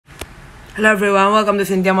Hello everyone, welcome to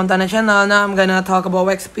Cynthia Montana channel. Now I'm gonna talk about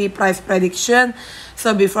Waxp price prediction.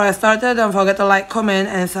 So before I started, don't forget to like, comment,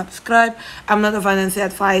 and subscribe. I'm not a financial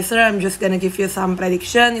advisor. I'm just gonna give you some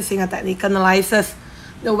prediction using a technical analysis.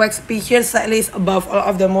 The Waxp here slightly is above all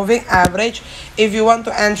of the moving average. If you want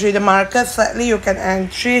to enter the market slightly, you can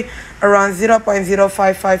entry around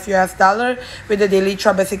 0.055 US dollar with the daily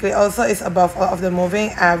chart. Basically also is above all of the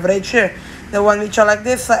moving average here. The one which are like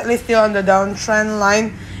this slightly still on the downtrend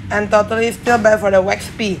line and totally still bad for the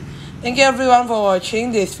Waxp. Thank you everyone for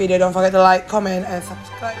watching this video. Don't forget to like, comment, and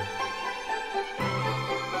subscribe.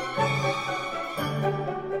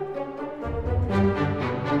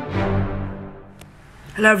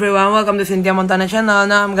 Hello everyone, welcome to Cynthia Montana channel.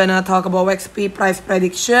 Now I'm gonna talk about Waxp price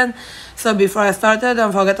prediction. So before I started,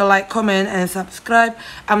 don't forget to like, comment, and subscribe.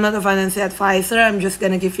 I'm not a financial advisor. I'm just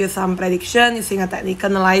gonna give you some prediction using a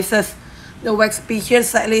technical analysis. The Waxp here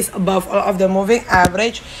slightly is above all of the moving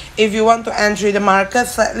average. If you want to enter the market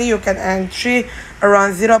slightly, you can entry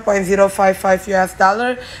around 0.055 US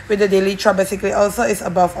dollar with the daily chart. Basically also is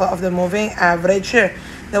above all of the moving average here.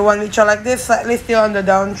 The one which are like this slightly still on the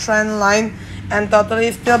downtrend line and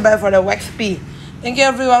totally still bad for the Waxp. Thank you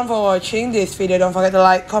everyone for watching this video. Don't forget to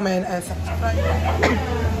like, comment, and subscribe. Hello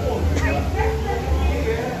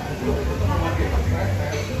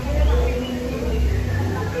everyone, welcome to Cynthia Montana channel. Now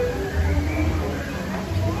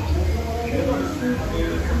I'm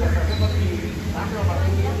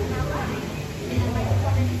gonna talk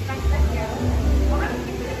about Waxp price prediction. So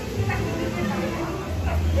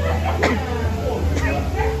before I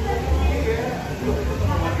started, don't forget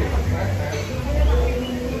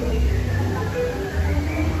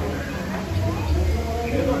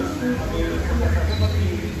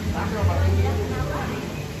to like, comment, and subscribe. I'm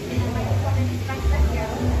not a financial advisor.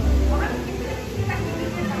 I'm just gonna give you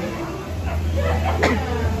some prediction using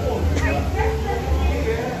a technical analysis.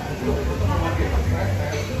 The Waxp here slightly is above all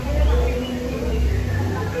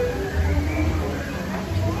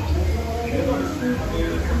of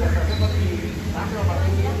the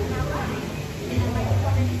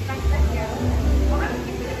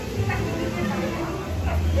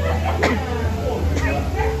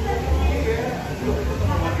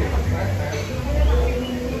moving average.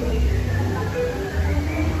 If you want to enter the market slightly,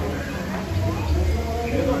 you can entry around 0.055 US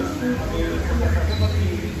dollar with the daily chart. Basically also is above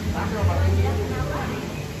all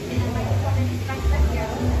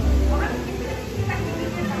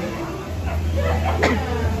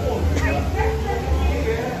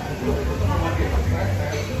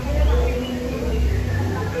of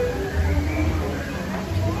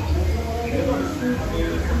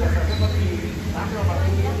the moving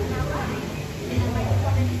average here. The one which are like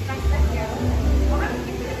this slightly still on the downtrend line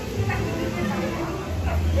and totally still bad for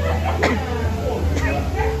the Waxp. Thank you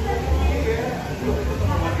everyone for watching this video. Don't forget to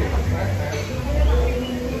like, comment, and subscribe.